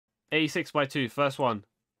86 by 2. First one.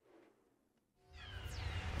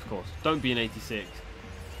 Of course. Don't be an 86.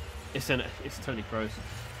 It's Toni Kroos.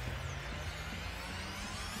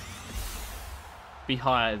 Be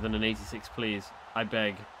higher than an 86, please. I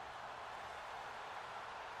beg.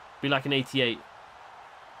 Be like an 88.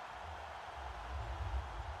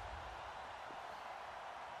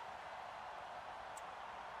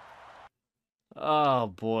 Oh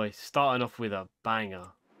boy, starting off with a banger.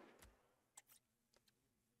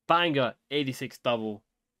 Banger, 86 double.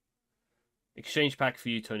 Exchange pack for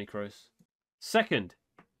you, Toni Kroos. Second,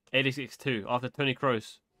 86-2 after Toni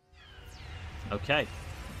Kroos. Okay.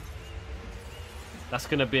 That's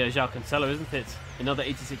going to be a João Cancelo, isn't it? Another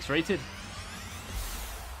 86 rated.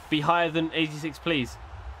 Be higher than 86, please.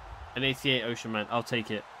 An 88 Ocean Man. I'll take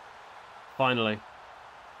it. Finally.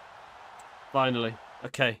 Finally.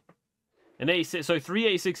 Okay. An 86. So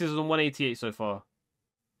 3 86s and 188 so far.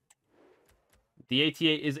 The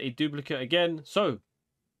 88 is a duplicate again. So,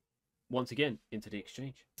 once again, into the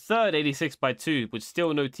exchange. Third 86 by 2, with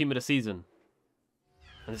still no team of the season.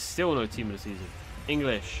 And still no team of the season.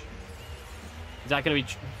 English. Is that going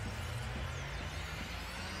to be...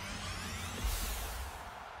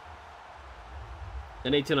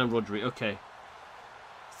 An 89 Rodri. Okay.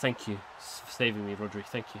 Thank you for saving me, Rodri.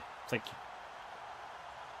 Thank you. Thank you.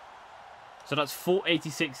 So that's 4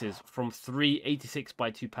 86s from 3 86 by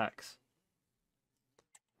 2 packs.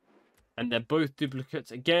 And they're both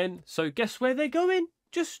duplicates again. So guess where they're going?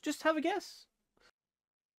 Just have a guess.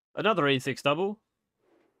 Another 86 double.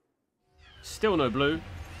 Still no blue.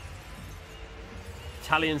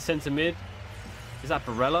 Italian centre mid. Is that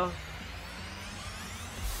Barella?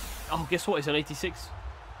 Oh, guess what? It's an 86.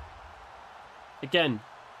 Again,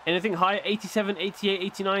 anything higher? 87, 88,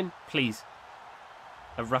 89? Please.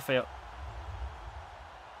 A Raphael.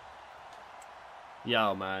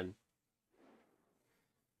 Yeah, man.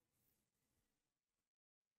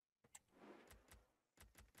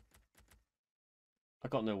 I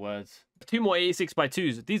got no words. 2 more 86 by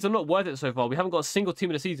 2s. These are not worth it so far. We haven't got a single team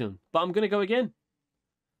of the season. But I'm going to go again.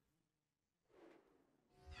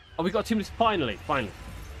 Oh, we got a team of the... Finally. Finally.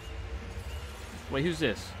 Wait, who's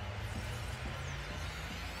this?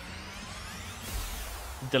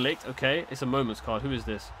 Delict. Okay. It's a moments card. Who is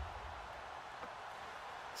this?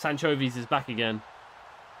 Sanchovi's is back again.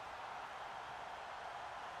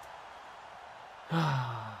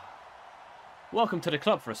 Welcome to the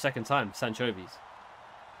club for a second time, Sanchovi's.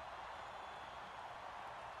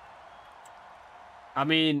 I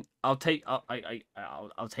mean, I'll take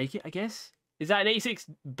it, I guess. Is that an 86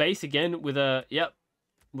 base again with a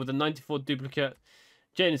with a 94 duplicate?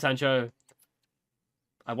 Jadon Sancho.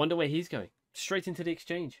 I wonder where he's going. Straight into the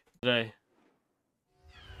exchange today.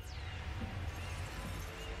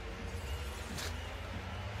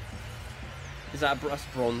 Is that a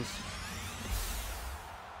bronze?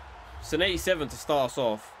 It's an 87 to start us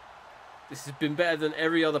off. This has been better than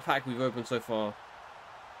every other pack we've opened so far.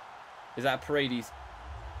 Is that a Paredes?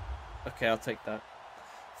 Okay, I'll take that.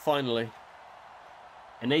 Finally.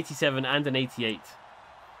 An 87 and an 88.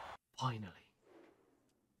 Finally.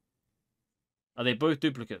 Are they both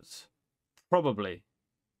duplicates? Probably.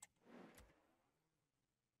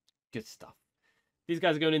 Good stuff. These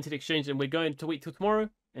guys are going into the exchange and we're going to wait till tomorrow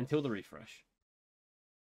until the refresh.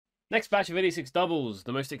 Next batch of 86 doubles.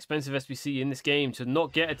 The most expensive SBC in this game to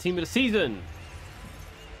not get a team of the season.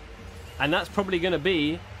 And that's probably going to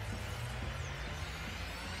be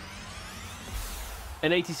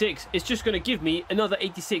an 86. It's just going to give me another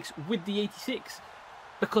 86 with the 86.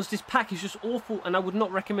 Because this pack is just awful and I would not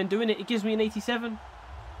recommend doing it. It gives me an 87.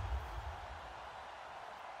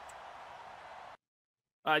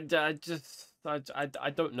 I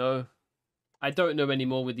don't know. I don't know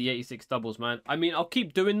anymore with the 86 doubles, man. I mean, I'll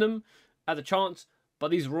keep doing them at the chance,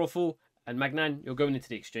 but these are awful. And Magnan, you're going into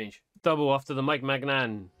the exchange. Double after the Mike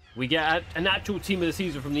Magnan. We get an actual team of the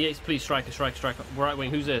season from the 8th. Please, striker. Right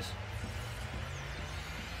wing, who's this?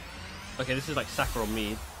 Okay, this is like Saka or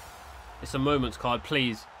me. It's a moments card,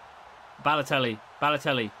 please. Balotelli.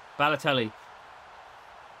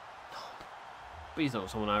 Please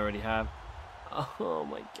not someone I already have. Oh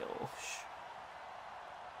my gosh.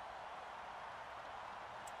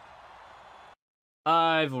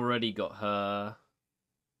 I've already got her.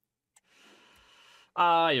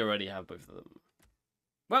 I already have both of them.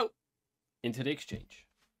 Well, into the exchange.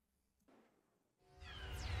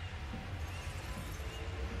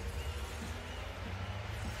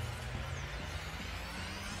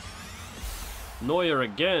 Neuer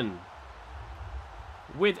again.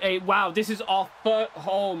 With a... Wow, this is our first...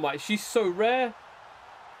 Oh my... She's so rare.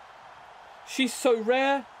 She's so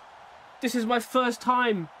rare. This is my first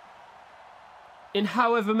time. in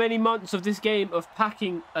however many months of this game of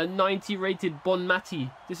packing a 90 rated Bon Mati.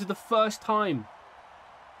 This is the first time.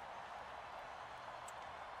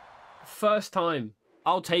 First time.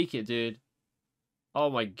 I'll take it, dude. Oh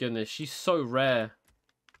my goodness, she's so rare.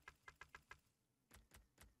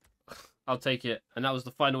 I'll take it. And that was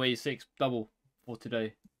the final 86 double for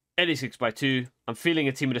today. 86 by 2. I'm feeling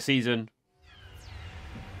a team of the season.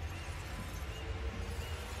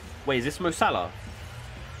 Wait, is this Mo Salah?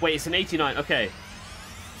 Wait, it's an 89. Okay.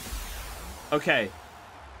 Okay.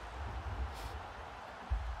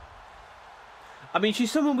 I mean,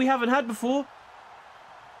 she's someone we haven't had before.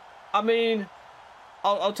 I mean,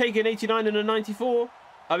 I'll take an 89 and a 94.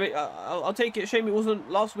 I mean, I'll take it. Shame it wasn't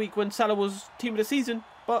last week when Salah was team of the season,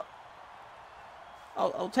 but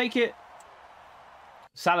I'll take it.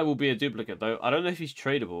 Salah will be a duplicate, though. I don't know if he's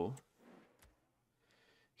tradable.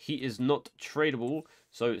 He is not tradable.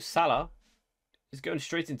 So Salah is going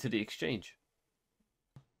straight into the exchange.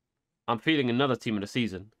 I'm feeling another team of the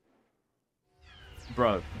season.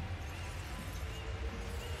 Bro.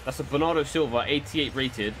 That's a Bernardo Silva, 88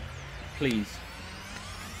 rated. Please.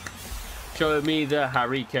 Show me the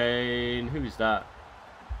Hurricane. Who is that?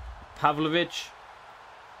 Pavlovic.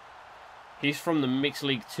 He's from the Mixed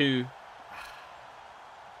League 2.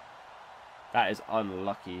 That is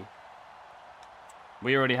unlucky.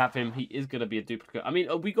 We already have him. He is going to be a duplicate. I mean,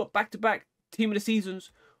 we got back-to-back team of the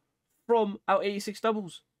seasons from our 86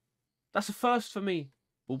 doubles. That's a first for me.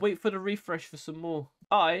 We'll wait for the refresh for some more.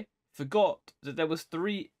 I forgot that there was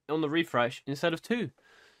 3 on the refresh instead of 2.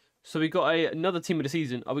 So we got another team of the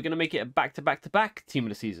season. Are we going to make it a back-to-back-to-back team of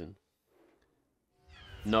the season?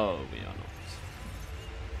 No, we are not.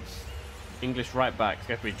 English right back. It's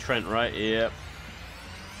going to be Trent, right? Yep.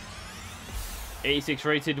 86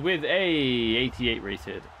 rated with a 88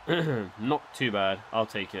 rated. Not too bad. I'll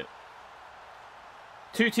take it.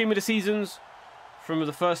 2 team of the seasons from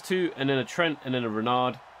the first 2, and then a Trent and then a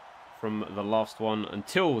Renard from the last one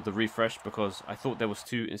until the refresh, because I thought there was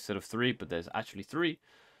 2 instead of 3, but there's actually 3.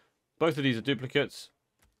 Both of these are duplicates.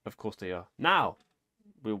 Of course they are. Now,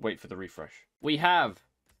 we'll wait for the refresh. We have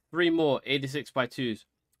 3 more 86 by 2s.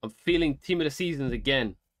 I'm feeling team of the seasons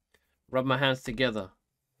again. Rub my hands together.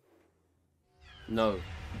 No.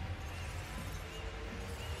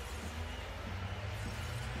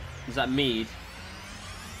 Is that Mead?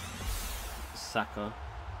 Saka.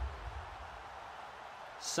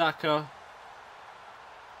 Saka.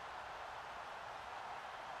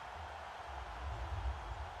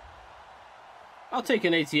 I'll take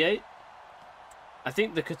an 88. I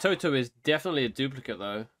think the Katoto is definitely a duplicate,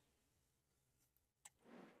 though.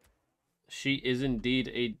 She is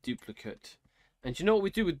indeed a duplicate. And you know what we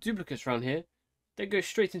do with duplicates around here? They go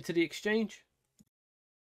straight into the exchange.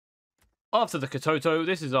 After the Katoto,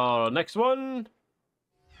 this is our next one.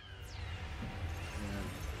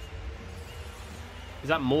 Is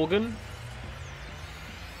that Morgan?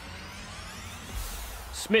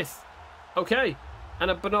 Smith. Okay.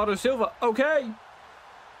 And a Bernardo Silva. Okay.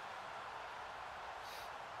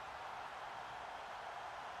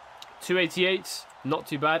 $288. Not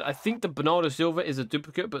too bad. I think the Bernardo Silva is a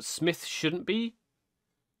duplicate, but Smith shouldn't be.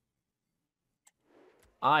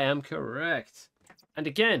 I am correct. And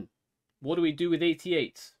again, what do we do with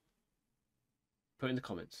 88? Put in the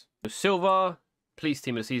comments. Silva, please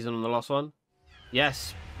team of the season on the last one.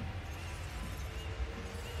 Yes.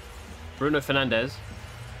 Bruno Fernandes.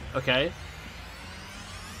 Okay.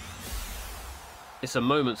 It's a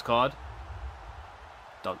moments card.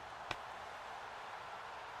 Done.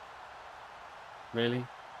 Really?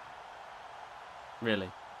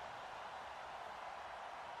 Really?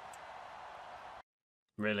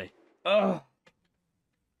 Really? Ugh.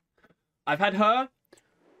 I've had her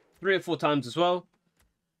 3 or 4 times as well.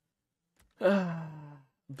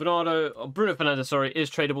 Bruno Fernandes, sorry,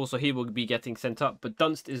 is tradable, so he will be getting sent up. But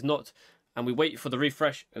Dunst is not. And we wait for the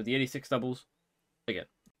refresh of the 86 doubles. Again.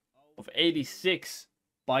 Of 86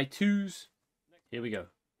 by 2s. Here we go.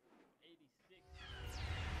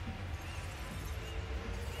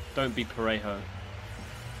 Don't be Parejo.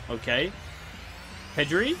 Okay.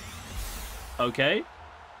 Pedri. Okay.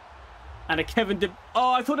 And a Kevin De...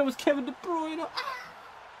 Oh, I thought that was Kevin De Bruyne. Ah!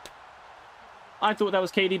 I thought that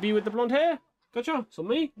was KDB with the blonde hair. Gotcha. It's on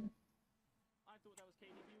me.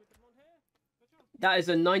 That is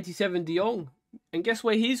a 97 De Jong. And guess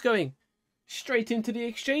where he's going? Straight into the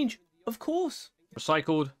exchange. Of course.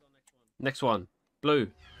 Recycled. Next one. Blue.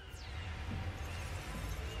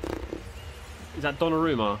 Is that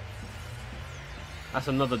Donnarumma? That's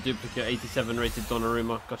another duplicate 87 rated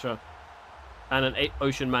Donnarumma. Gotcha. And an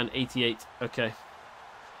Ocean Man 88. Okay.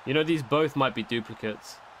 You know, these both might be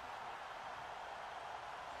duplicates.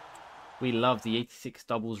 We love the 86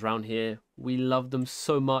 doubles round here. We love them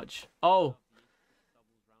so much. Oh,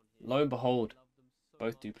 lo and behold,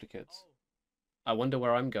 both duplicates. I wonder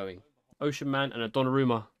where I'm going. Ocean Man and a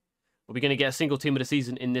Donnarumma. Are we going to get a single team of the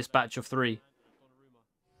season in this batch of 3?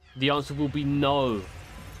 The answer will be no.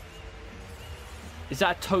 Is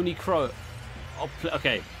that Tony Kroos? Oh,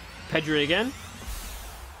 okay. Pedri again.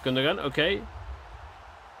 Gundogan, okay.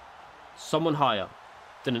 Someone higher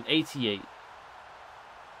than an 88.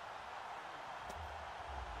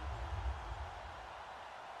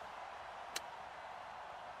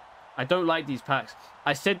 I don't like these packs.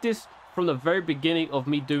 I said this from the very beginning of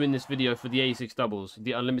me doing this video for the 86 doubles,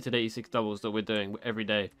 the unlimited 86 doubles that we're doing every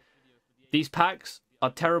day. These packs are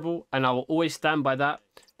terrible, and I will always stand by that.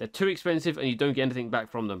 They're too expensive, and you don't get anything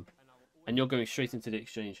back from them. And you're going straight into the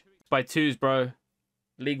exchange. By 2s, bro.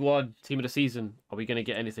 League 1, team of the season. Are we going to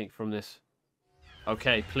get anything from this?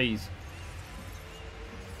 Okay, please.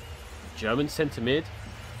 German centre mid.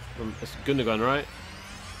 It's Gundogan, right?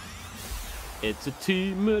 It's a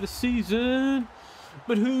team of the season.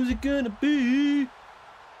 But who's it gonna be?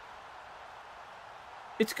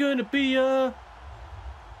 It's gonna be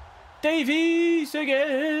Davies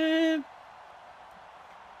again.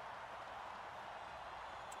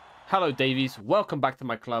 Hello, Davies. Welcome back to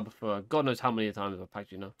my club for God knows how many times I've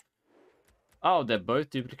packed you now. Oh, they're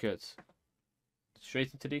both duplicates.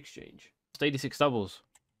 Straight into the exchange. 86 doubles.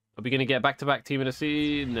 Are we gonna get back-to-back team of the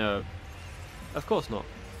season? No. Of course not.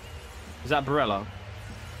 Is that Barella?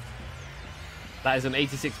 That is an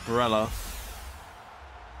 86 Barella.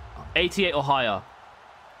 88 or higher.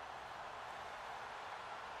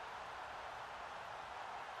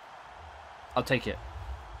 I'll take it.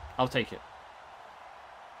 I'll take it.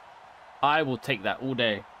 I will take that all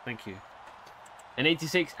day. Thank you. An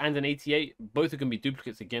 86 and an 88. Both are going to be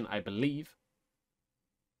duplicates again, I believe.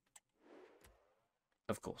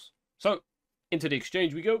 Of course. So, into the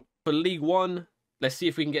exchange we go. For League 1, let's see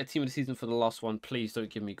if we can get a team of the season for the last one. Please don't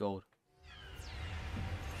give me gold.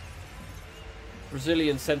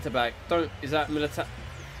 Brazilian centre-back. Don't... Is that Milita...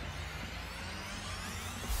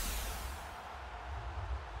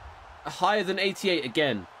 Higher than 88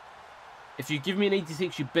 again. If you give me an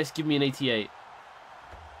 86, you best give me an 88.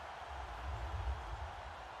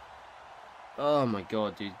 Oh my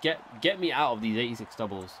god, dude. Get me out of these 86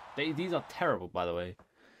 doubles. These are terrible, by the way.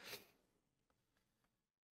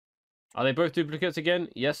 Are they both duplicates again?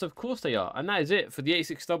 Yes, of course they are. And that is it for the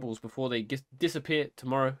 86 doubles before they disappear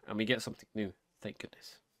tomorrow and we get something new. Thank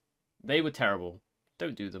goodness. They were terrible.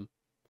 Don't do them.